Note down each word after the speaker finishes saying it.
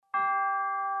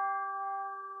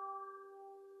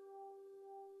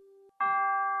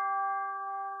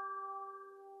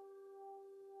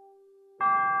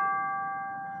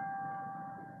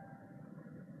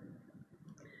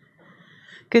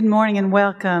Good morning and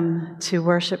welcome to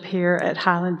worship here at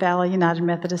Highland Valley United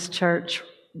Methodist Church.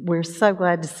 We're so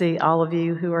glad to see all of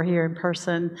you who are here in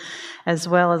person, as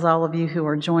well as all of you who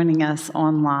are joining us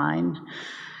online.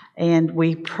 And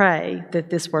we pray that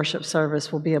this worship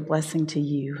service will be a blessing to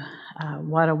you.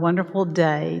 What a wonderful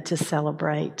day to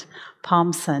celebrate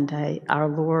Palm Sunday, our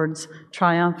Lord's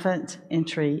triumphant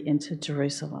entry into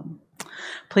Jerusalem.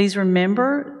 Please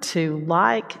remember to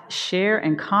like, share,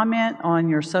 and comment on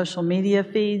your social media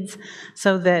feeds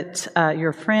so that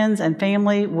your friends and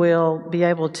family will be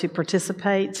able to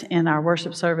participate in our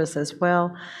worship service as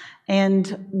well.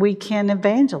 And we can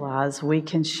evangelize. We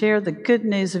can share the good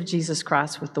news of Jesus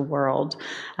Christ with the world.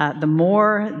 The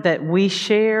more that we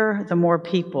share, the more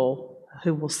people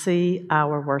who will see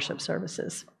our worship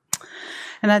services.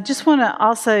 And I just want to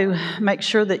also make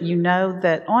sure that you know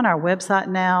that on our website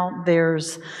now,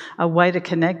 there's a way to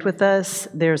connect with us.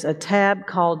 There's a tab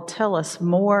called Tell Us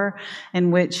More,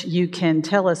 in which you can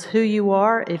tell us who you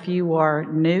are if you are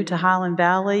new to Highland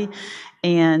Valley,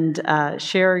 and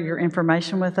share your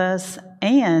information with us.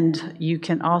 And you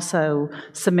can also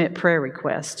submit prayer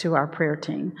requests to our prayer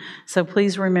team. So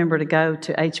please remember to go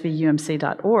to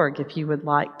hvumc.org if you would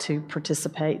like to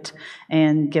participate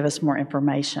and give us more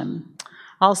information.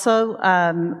 Also,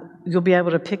 you'll be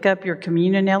able to pick up your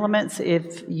communion elements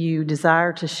if you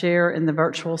desire to share in the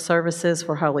virtual services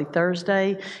for Holy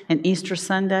Thursday and Easter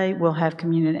Sunday. We'll have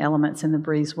communion elements in the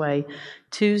breezeway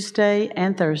Tuesday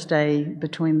and Thursday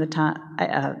between the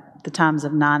times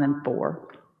of 9 and 4.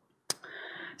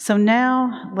 So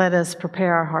now let us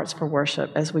prepare our hearts for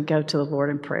worship as we go to the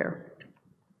Lord in prayer.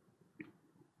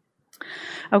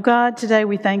 Oh God, today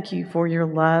we thank you for your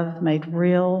love made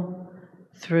real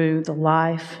through the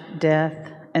life,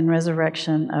 death, and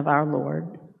resurrection of our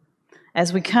Lord.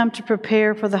 As we come to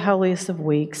prepare for the holiest of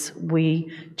weeks,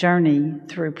 we journey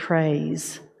through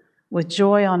praise. With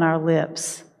joy on our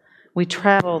lips, we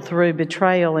travel through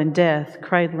betrayal and death,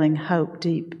 cradling hope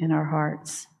deep in our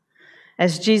hearts.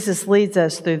 As Jesus leads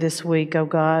us through this week, O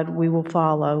God, we will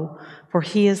follow, for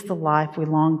He is the life we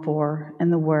long for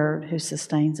and the Word who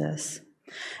sustains us.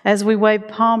 As we wave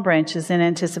palm branches in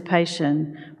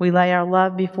anticipation, we lay our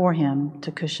love before Him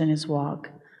to cushion His walk.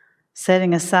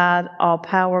 Setting aside all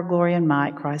power, glory, and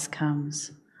might, Christ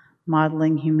comes,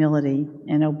 modeling humility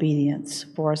and obedience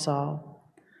for us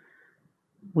all.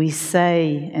 We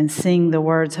say and sing the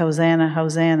words, Hosanna,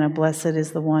 Hosanna, blessed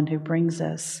is the one who brings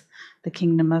us the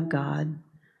kingdom of God.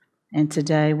 And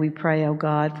today we pray, O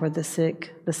God, for the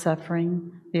sick, the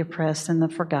suffering, the oppressed, and the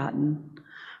forgotten,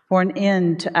 for an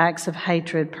end to acts of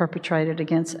hatred perpetrated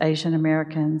against Asian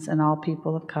Americans and all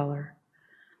people of color.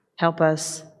 Help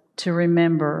us to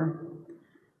remember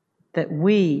that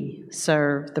we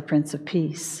serve the Prince of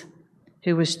Peace,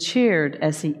 who was cheered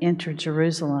as he entered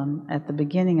Jerusalem at the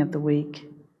beginning of the week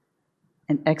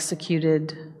and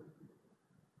executed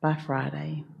by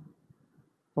Friday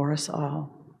for us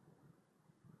all.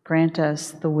 Grant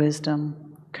us the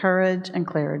wisdom, courage, and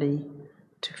clarity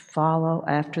to follow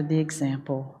after the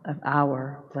example of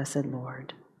our blessed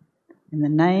Lord. In the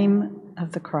name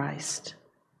of the Christ,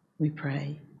 we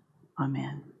pray.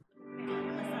 Amen.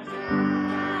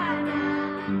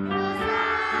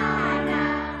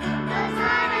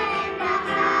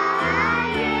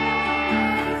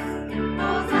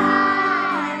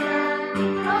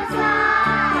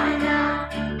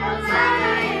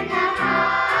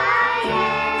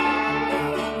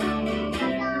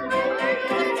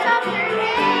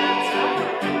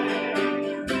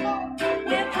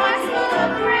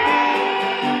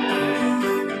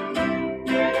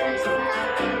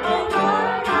 Oh,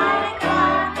 Lord, my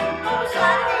God,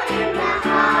 Hosanna.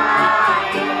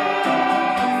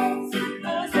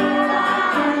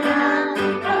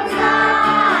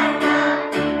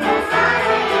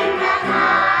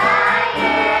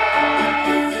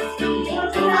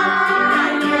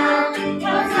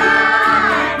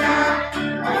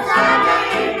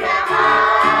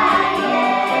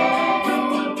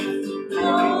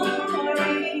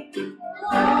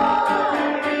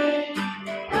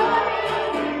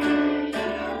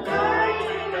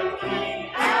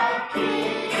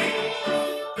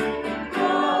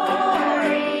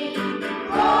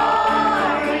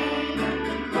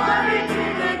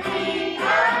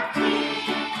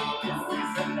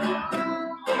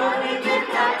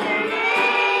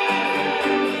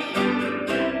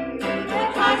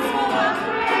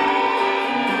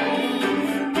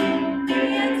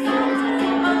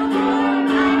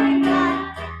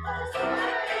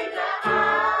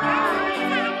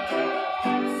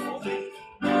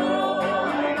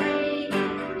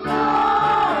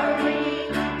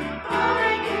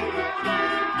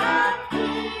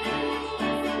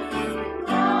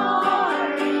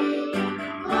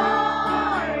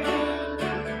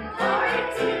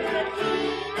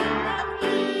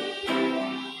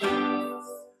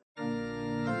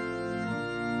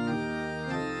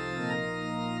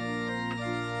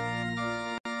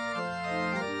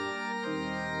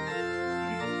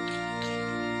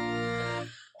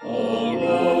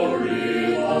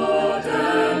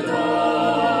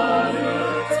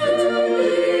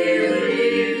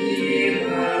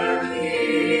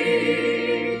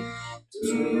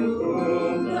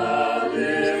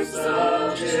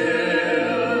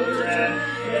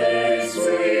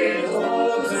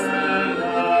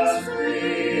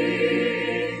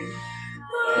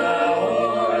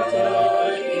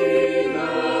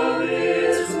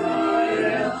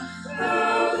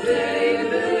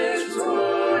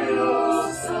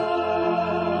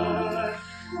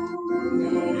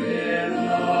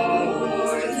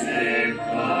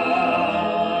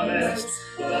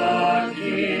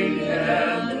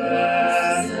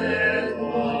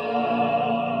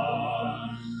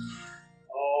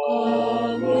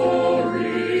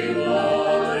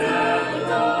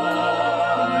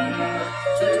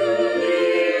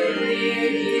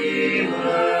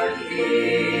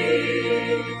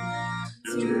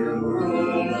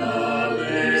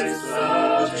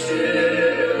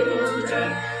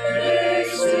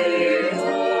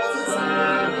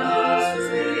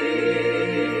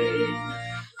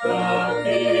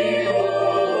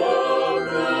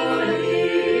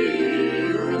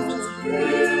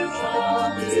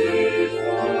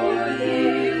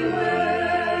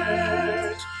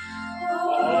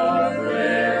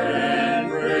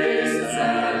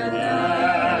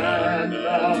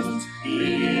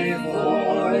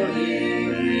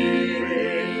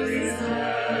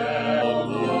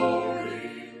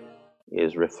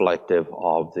 reflective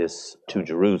of this to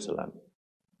Jerusalem.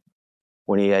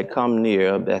 When he had come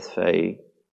near Bethphage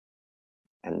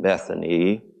and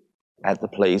Bethany at the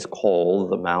place called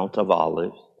the Mount of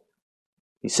Olives,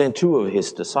 he sent two of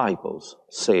his disciples,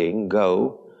 saying,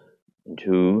 "Go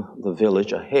into the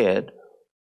village ahead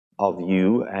of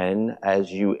you, and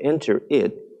as you enter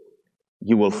it,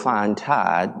 you will find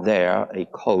tied there a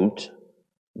coat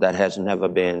that has never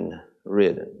been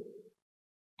ridden.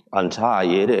 Untie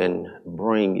it and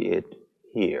bring it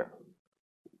here.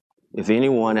 If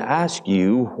anyone asks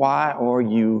you, 'Why are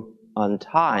you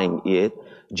untying it?'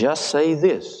 just say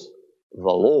this,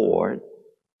 'The Lord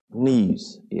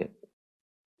needs it.'"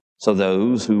 So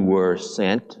those who were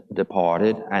sent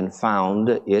departed and found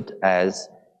it as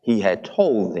he had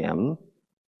told them.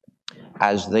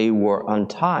 As they were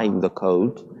untying the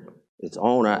coat, its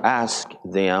owner asked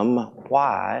them,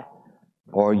 "Why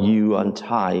are you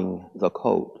untying the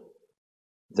coat?"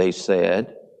 They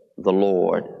said, "The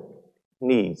Lord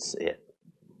needs it."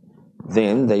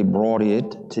 Then they brought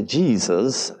it to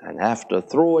Jesus, and after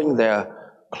throwing their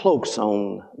cloaks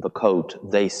on the coat,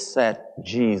 they set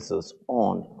Jesus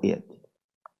on it.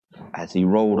 As he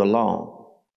rode along,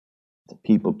 the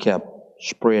people kept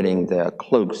spreading their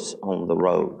cloaks on the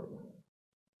road.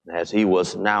 As he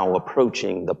was now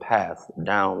approaching the path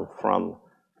down from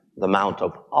the Mount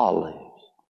of Olives,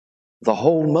 the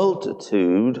whole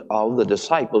multitude of the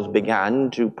disciples began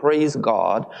to praise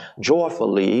God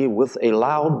joyfully with a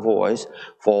loud voice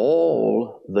for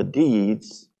all the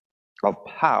deeds of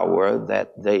power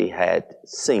that they had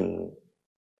seen,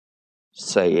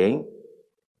 saying,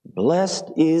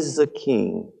 "Blessed is the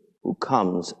King who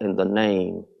comes in the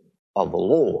name of the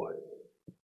Lord.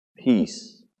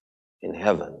 Peace in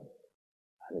heaven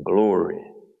and glory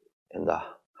in the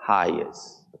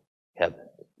highest heaven."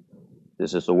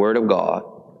 This is the word of God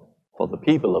for the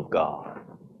people of God.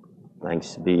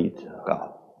 Thanks be to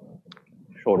God.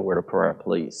 Short word of prayer,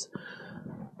 please.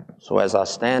 So as I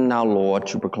stand now, Lord,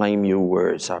 to proclaim your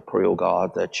words, I pray, O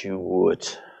God, that you would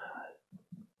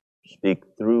speak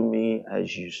through me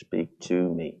as you speak to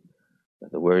me.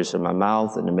 Let the words of my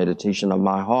mouth and the meditation of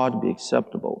my heart be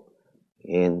acceptable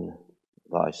in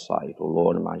thy sight, O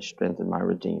Lord, my strength and my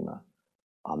Redeemer.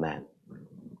 Amen.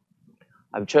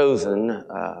 I've chosen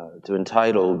to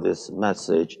entitle this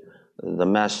message, "The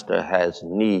Master Has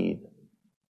Need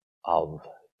of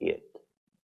It."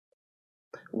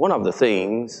 One of the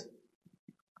things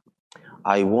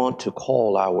I want to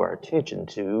call our attention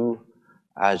to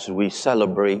as we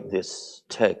celebrate this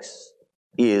text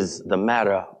is the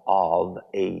matter of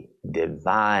a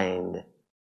divine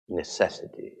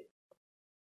necessity.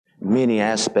 Many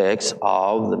aspects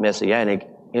of the Messianic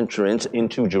entrance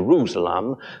into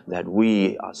Jerusalem that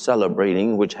we are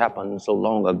celebrating, which happened so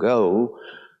long ago,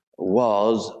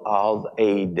 was of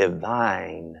a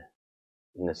divine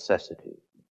necessity.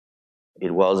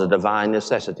 It was a divine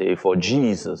necessity for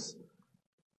Jesus'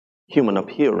 human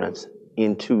appearance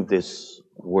into this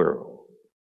world.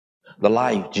 The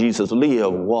life Jesus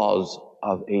lived was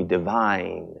of a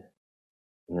divine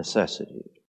necessity.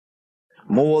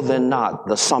 More than not,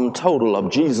 the sum total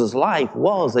of Jesus' life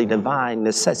was a divine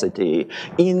necessity.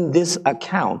 In this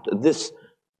account, the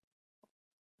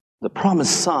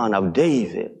promised son of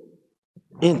David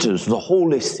enters the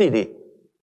holy city,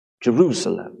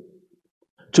 Jerusalem,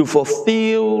 to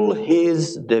fulfill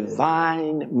his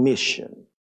divine mission.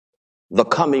 The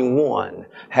coming one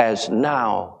has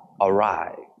now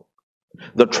arrived.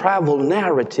 The travel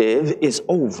narrative is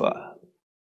over.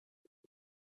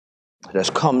 It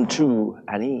has come to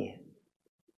an end.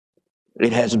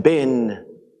 It has been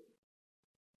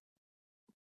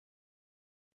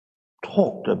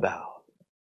talked about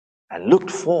and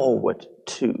looked forward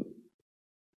to.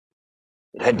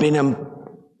 It had been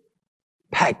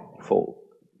impactful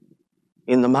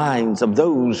in the minds of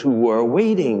those who were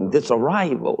awaiting this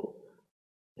arrival.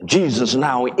 Jesus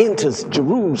now enters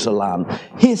Jerusalem,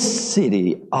 his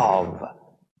city of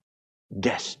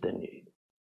destiny.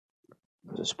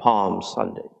 This is Palm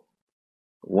Sunday,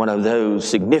 one of those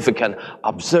significant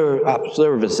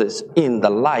observances in the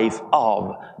life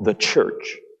of the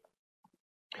church.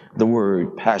 The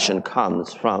word passion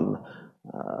comes from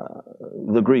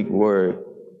the Greek word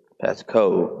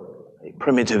pascho, a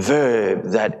primitive verb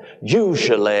that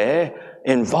usually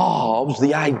involves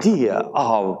the idea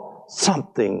of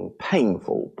something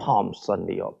painful, Palm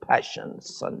Sunday or Passion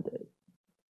Sunday.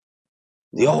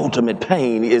 The ultimate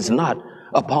pain is not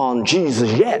upon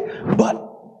Jesus yet, but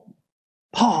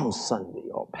Palm Sunday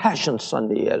or Passion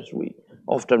Sunday, as we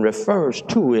often refers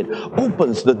to it,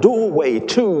 opens the doorway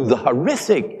to the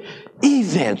horrific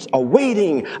events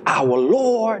awaiting our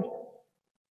Lord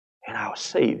and our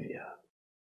Savior.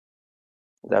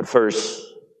 That first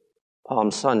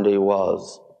Palm Sunday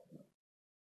was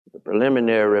the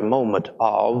preliminary moment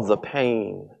of the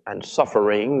pain and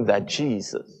suffering that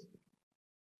Jesus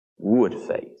would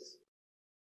face.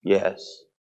 Yes,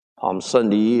 Palm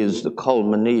Sunday is the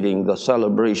culminating, the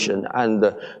celebration, and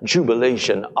the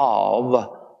jubilation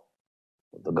of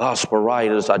the gospel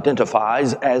writers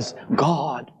identifies as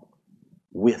God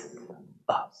with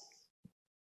us.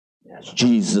 As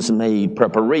Jesus made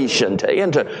preparation to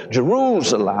enter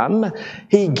Jerusalem,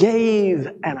 he gave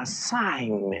an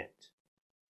assignment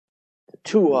to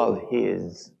two of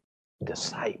his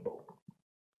disciples.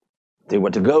 They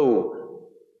were to go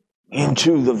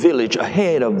into the village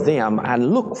ahead of them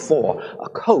and look for a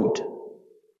colt,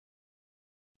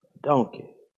 a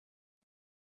donkey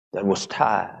that was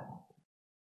tied,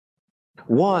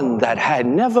 one that had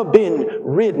never been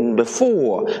ridden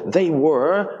before. They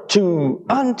were to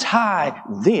untie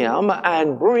them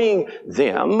and bring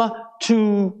them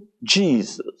to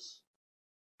Jesus.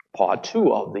 Part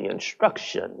 2 of the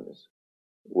instructions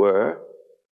were,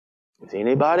 if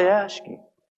anybody asks you,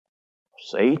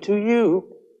 say to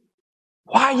you,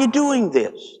 why are you doing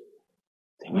this?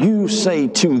 Then you say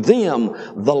to them,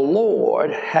 the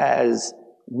Lord has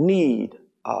need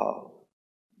of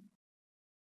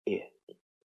it.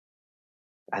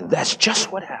 And that's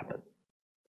just what happened.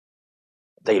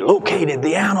 They located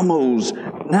the animals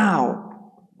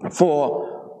now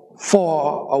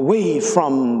far away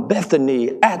from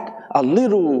Bethany at a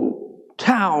little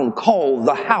town called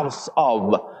the House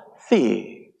of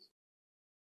Figs.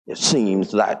 It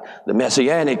seems that the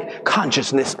messianic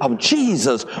consciousness of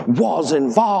Jesus was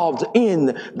involved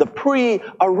in the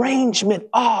pre-arrangement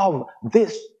of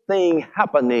this thing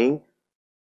happening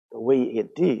the way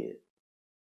it did.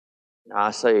 Now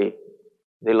I say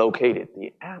they located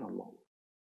the animal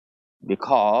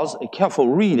because a careful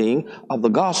reading of the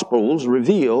Gospels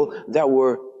revealed there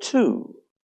were 2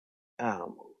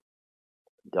 animals,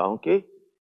 a donkey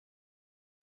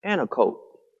and a colt.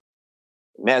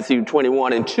 Matthew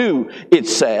 21:2, it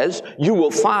says, you will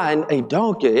find a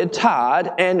donkey tied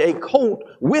and a colt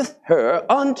with her.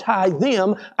 Untie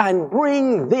them and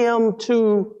bring them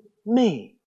to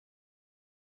me.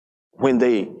 When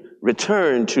they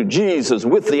returned to Jesus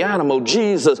with the animal,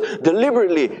 Jesus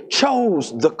deliberately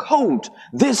chose the colt.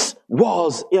 This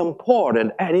was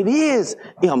important, and it is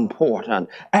important,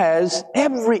 as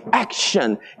every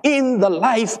action in the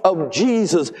life of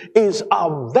Jesus is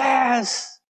of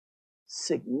vast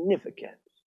significance.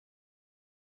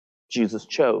 Jesus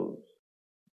chose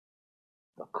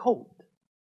the colt.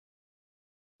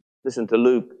 Listen to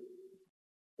Luke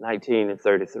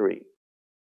 19:33,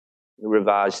 the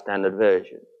Revised Standard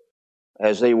Version.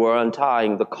 As they were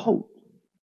untying the colt,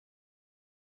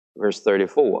 verse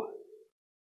 34,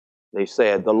 they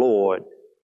said, the Lord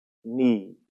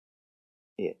need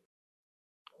it.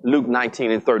 Luke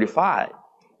 19:35,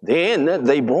 then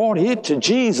they brought it to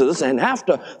Jesus, and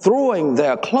after throwing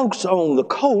their cloaks on the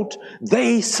colt,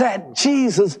 they sat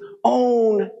Jesus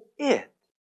on it.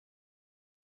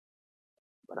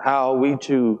 But how are we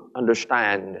to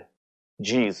understand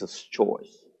Jesus'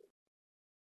 choice?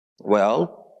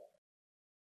 Well,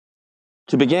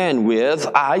 to begin with,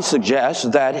 I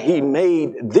suggest that he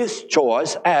made this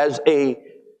choice as a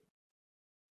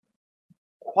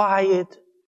quiet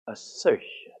assertion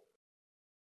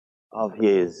of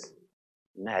his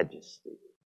majesty.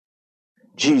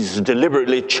 Jesus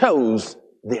deliberately chose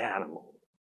the animal.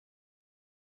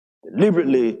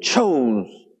 Deliberately chose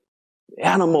the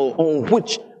animal on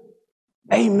which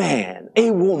a man,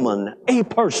 a woman, a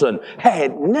person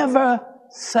had never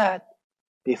sat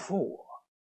before.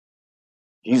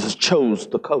 Jesus chose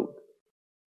the colt.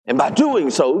 And by doing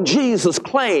so, Jesus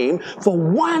claimed for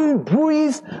one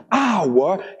brief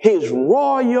hour his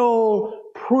royal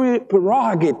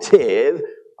prerogative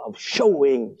of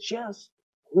showing just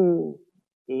who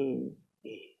he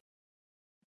is.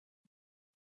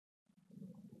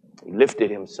 He lifted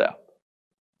himself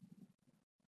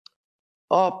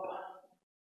up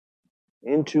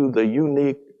into the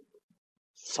unique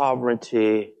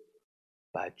sovereignty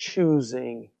by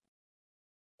choosing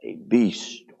a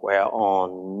beast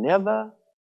whereon never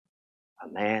a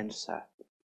man sat.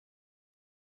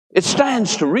 It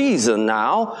stands to reason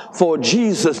now for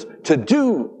Jesus to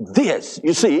do this,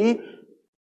 you see,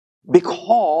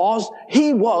 because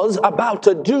he was about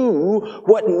to do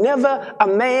what never a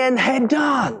man had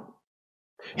done.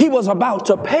 He was about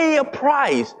to pay a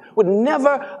price what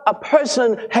never a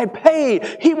person had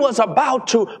paid. He was about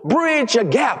to bridge a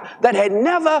gap that had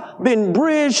never been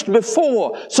bridged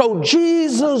before. So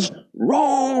Jesus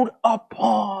rode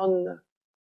upon the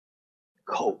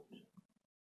colt.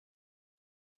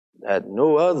 that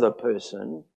no other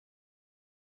person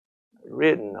had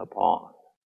written upon.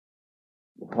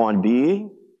 The point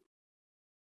being,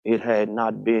 it had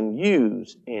not been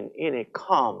used in any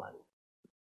common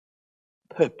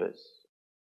purpose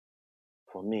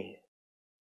for men.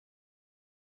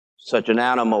 Such an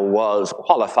animal was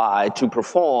qualified to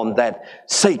perform that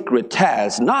sacred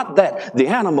task. Not that the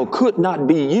animal could not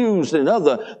be used in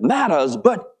other matters,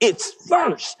 but its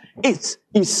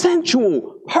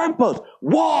essential purpose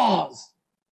was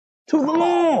to the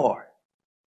Lord.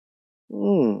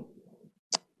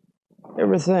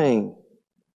 Everything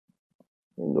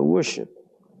in the worship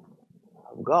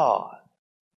of God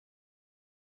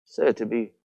said to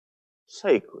be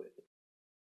sacred.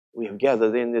 We have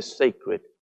gathered in this sacred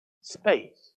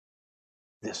space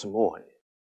this morning.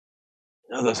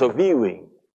 Others are viewing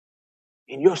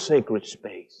in your sacred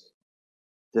space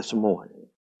this morning.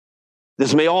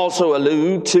 This may also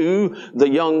allude to the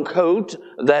young coat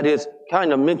that is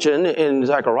kind of mentioned in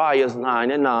Zechariah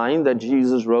 9:9 that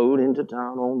Jesus rode into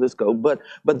town on this coat. But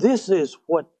this is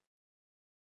what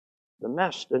the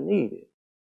master needed.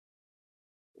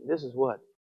 This is what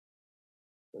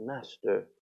the master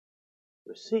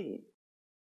received.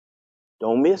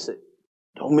 Don't miss it.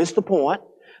 Don't miss the point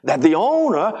that the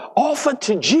owner offered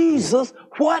to Jesus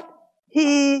what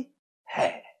he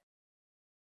had.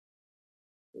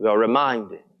 We are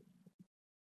reminded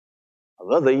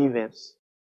of other events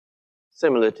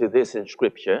similar to this in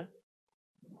Scripture.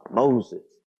 Moses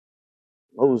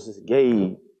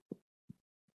gave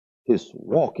his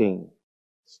walking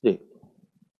stick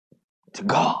to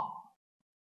God.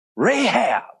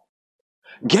 Rahab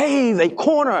gave a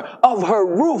corner of her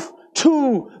roof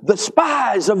to the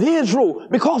spies of Israel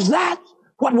because that's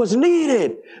what was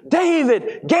needed.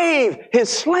 David gave his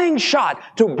slingshot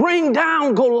to bring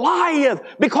down Goliath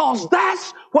because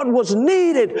that's what was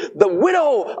needed. The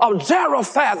widow of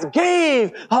Zarephath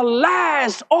gave her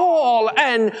last oil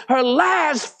and her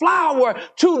last flour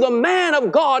to the man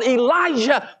of God,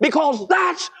 Elijah, because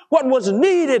that's what was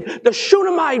needed. The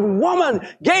Shunammite woman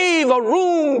gave a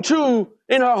room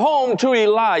in her home to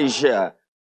Elijah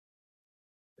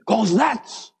because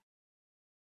that's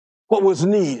what was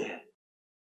needed.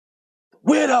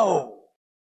 Widow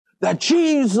that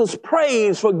Jesus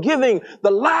praised for giving the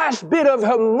last bit of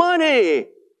her money.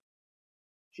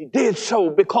 She did so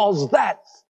because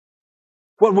that's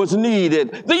what was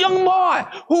needed. The young boy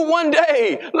who one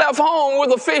day left home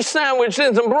with a fish sandwich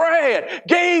and some bread,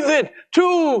 gave it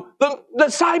to the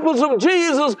disciples of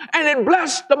Jesus, and it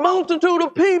blessed the multitude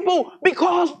of people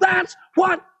because that's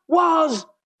what was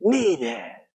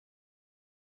needed.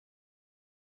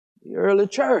 The early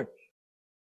church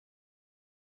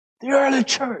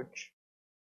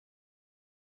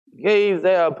gave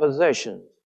their possessions,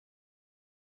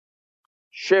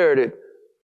 shared it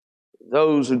with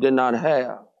those who did not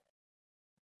have.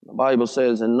 The Bible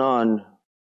says, and none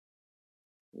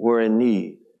were in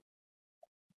need,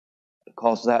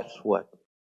 because that's what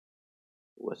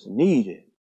was needed.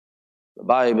 The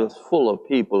Bible is full of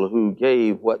people who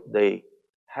gave what they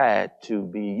had to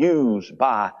be used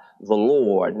by the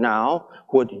Lord. Now,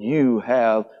 what you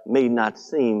have may not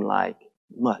seem like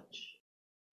much,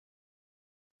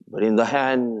 but in the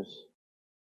hands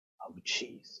of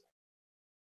Jesus,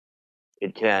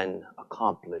 it can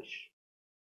accomplish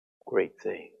great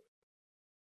things.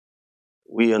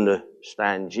 We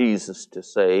understand Jesus to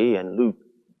say in Luke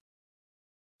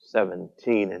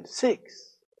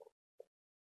 17:6,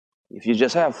 if you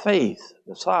just have faith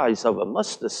the size of a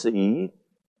mustard seed,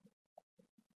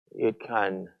 it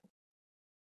can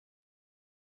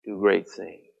do great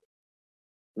things.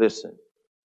 Listen,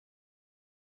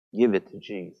 give it to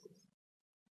Jesus.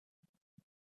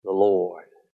 The Lord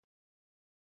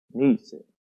needs it.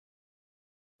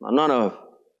 Now, none of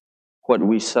what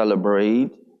we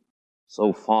celebrate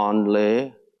so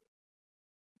fondly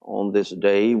on this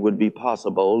day would be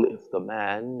possible if the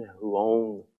man who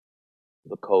owned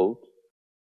the coat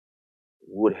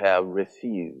would have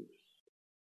refused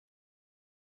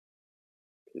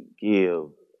to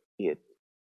give it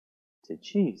to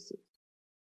Jesus.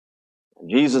 And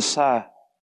Jesus,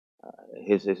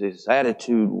 his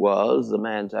attitude was, the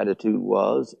man's attitude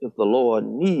was, if the Lord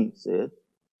needs it,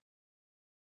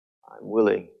 I'm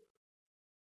willing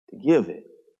to give it.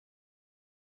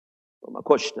 So my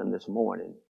question this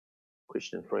morning,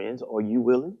 Christian friends, are you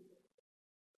willing?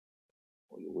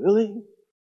 Are you willing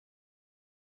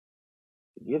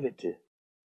to give it to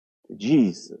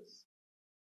Jesus?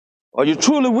 Are you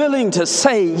truly willing to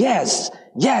say, yes,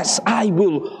 yes, I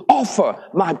will offer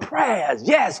my prayers.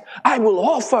 Yes, I will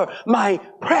offer my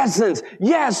presence.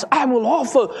 Yes, I will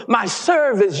offer my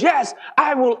service. Yes,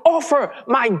 I will offer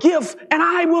my gift, and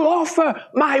I will offer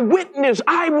my witness.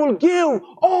 I will give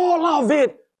all of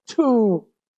it to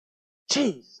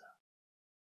Jesus.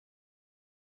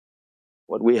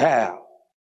 What we have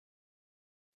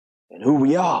and who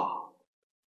we are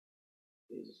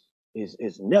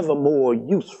is never more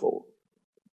useful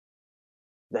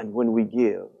than when we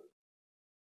give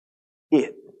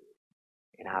it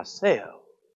and ourselves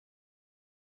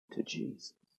to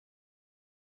Jesus,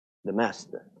 the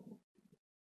Master.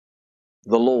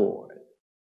 The Lord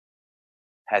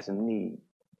has need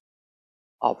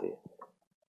of it.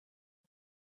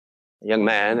 A young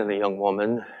man and a young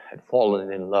woman had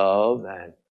fallen in love,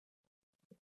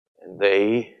 and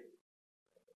they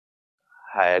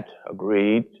had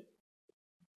agreed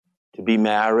to be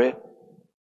married,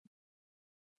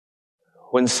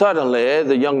 when suddenly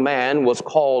the young man was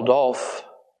called off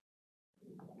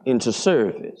into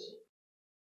service.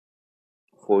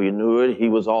 Before you knew it, he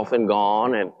was off and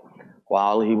gone, and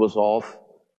while he was off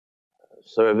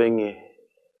serving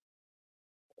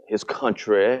his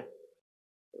country,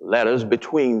 letters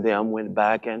between them went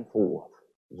back and forth,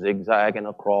 zigzagging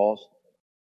across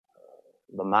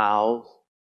the miles.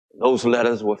 Those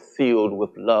letters were filled with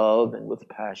love and with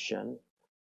passion.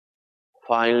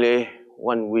 Finally,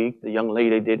 one week, the young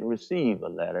lady didn't receive a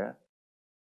letter.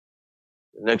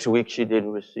 The next week, she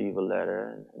didn't receive a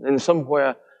letter. And then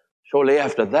somewhere shortly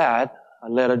after that, a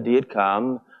letter did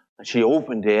come, and she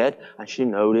opened it, and she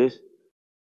noticed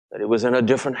that it was in a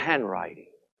different handwriting.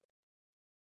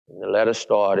 And the letter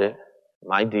started,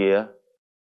 "My dear,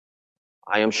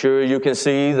 I am sure you can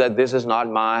see that this is not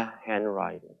my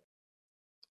handwriting.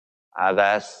 I've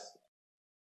asked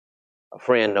a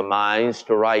friend of mine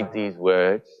to write these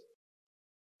words,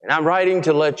 and I'm writing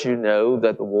to let you know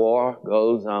that the war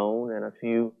goes on, and a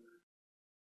few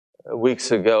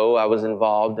weeks ago I was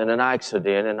involved in an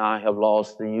accident, and I have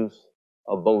lost the use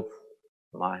of both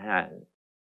my hands.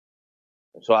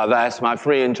 So I've asked my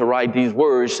friend to write these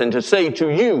words and to say to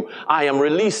you, I am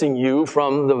releasing you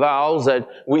from the vows that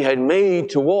we had made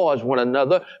towards one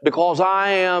another, because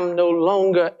I am no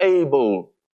longer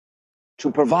able to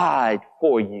provide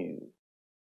for you,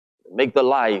 make the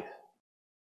life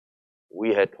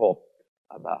we had talked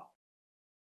about."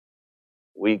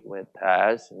 A week went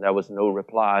past, and there was no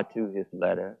reply to his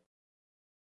letter.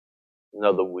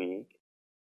 Another week.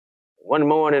 One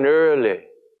morning early,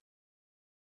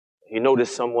 he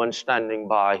noticed someone standing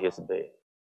by his bed.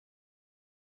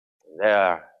 And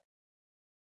there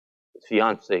his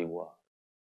fiancée was.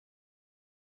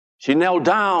 She knelt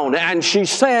down and she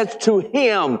said to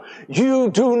him,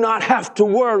 "You do not have to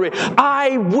worry.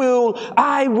 I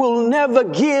will never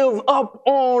give up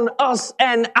on us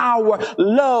and our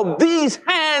love. These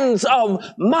hands of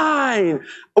mine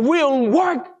will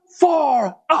work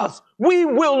for us. We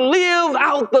will live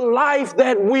out the life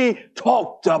that we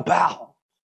talked about."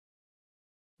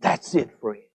 That's it,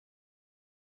 friend.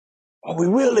 Are we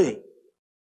willing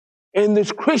in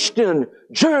this Christian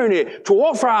journey to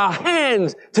offer our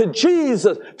hands to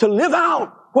Jesus, to live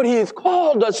out what He has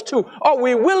called us to? Are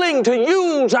we willing to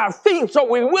use our feet? Are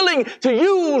we willing to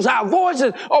use our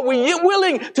voices? Are we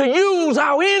willing to use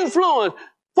our influence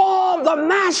for the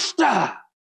Master?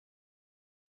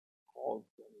 For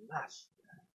the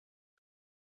Master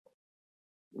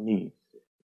needs it.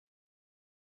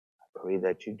 I pray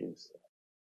that you do so.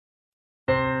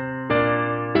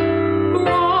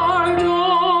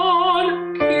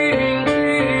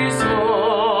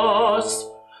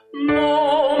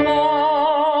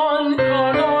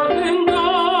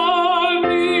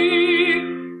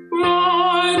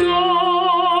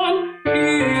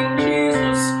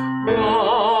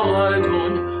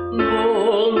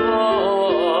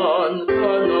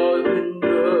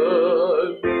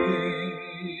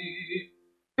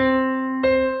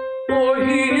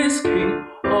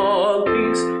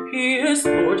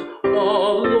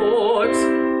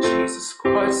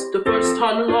 The first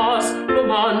and last, no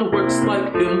man works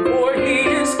like Him, for He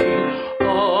is King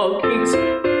of kings,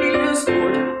 He is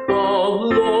Lord of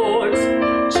lords.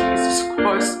 Jesus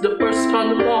Christ, the first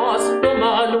and last, no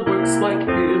man works like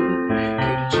Him.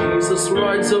 King Jesus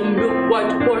rides a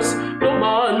milk-white horse, no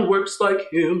man works like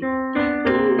Him. The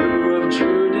river of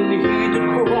Jordan He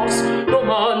did cross, no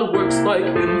man works like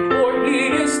Him, for He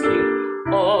is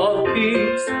King of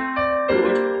kings,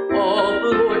 Lord of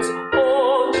lords.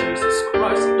 Oh, Jesus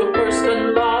Christ, the first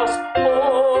and last.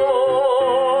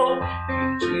 Oh,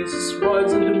 King Jesus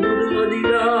rides in the middle of the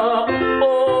air.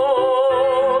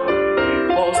 Oh,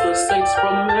 He calls the saints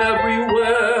from every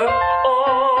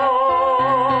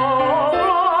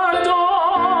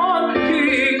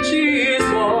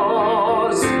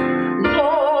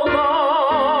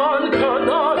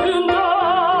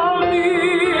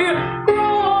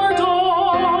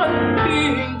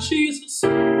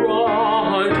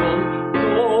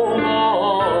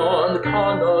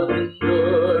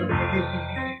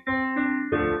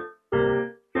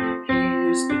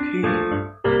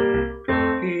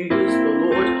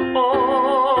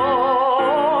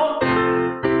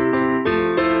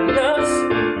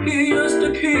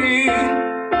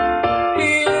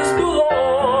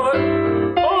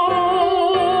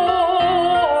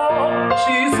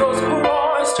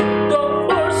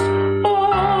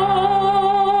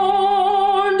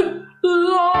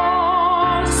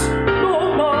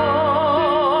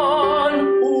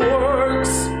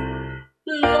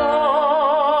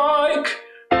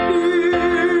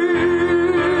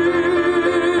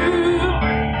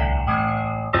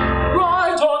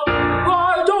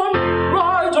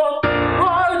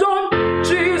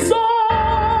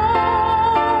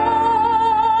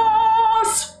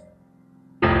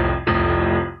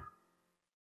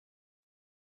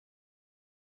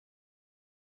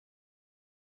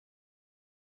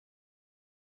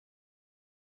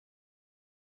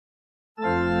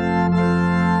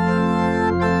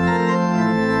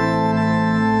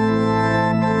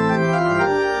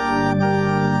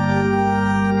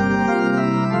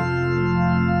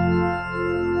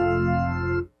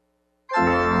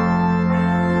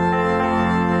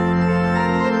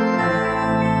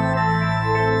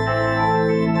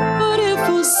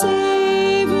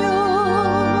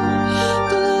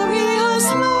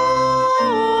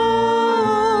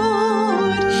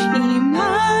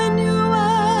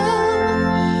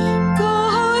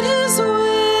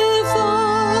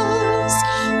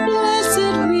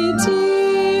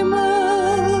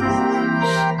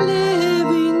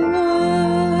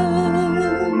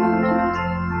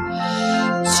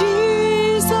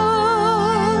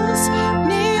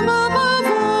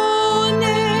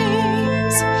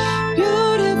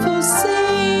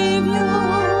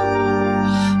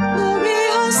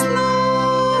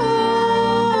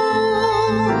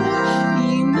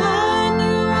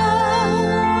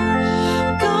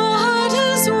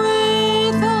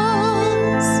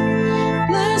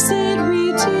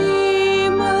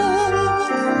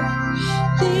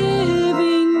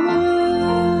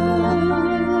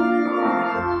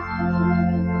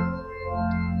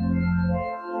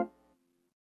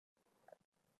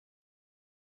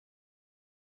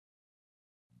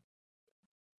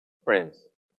Friends,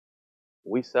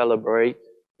 we celebrate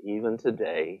even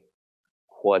today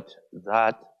what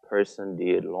that person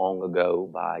did long ago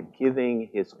by giving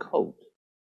his coat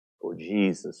for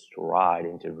Jesus to ride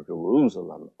into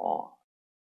Jerusalem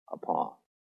upon.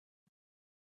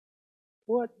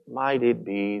 What might it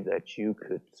be that you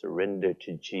could surrender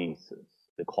to Jesus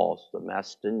because the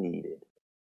Master needed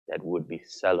that would be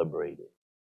celebrated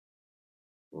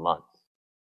months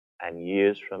and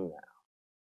years from now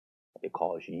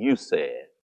because you said,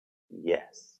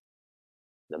 yes,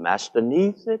 the Master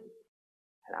needs it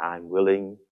and I'm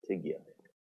willing to give it.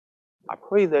 I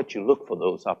pray that you look for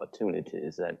those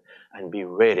opportunities and be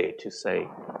ready to say,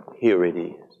 here it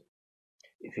is.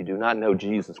 If you do not know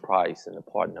Jesus Christ and the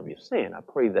pardon of your sin, I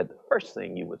pray that the first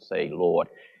thing you would say, Lord,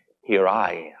 here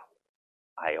I am.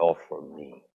 I offer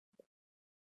me.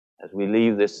 As we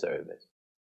leave this service,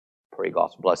 pray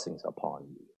God's blessings upon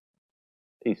you.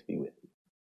 Peace be with you.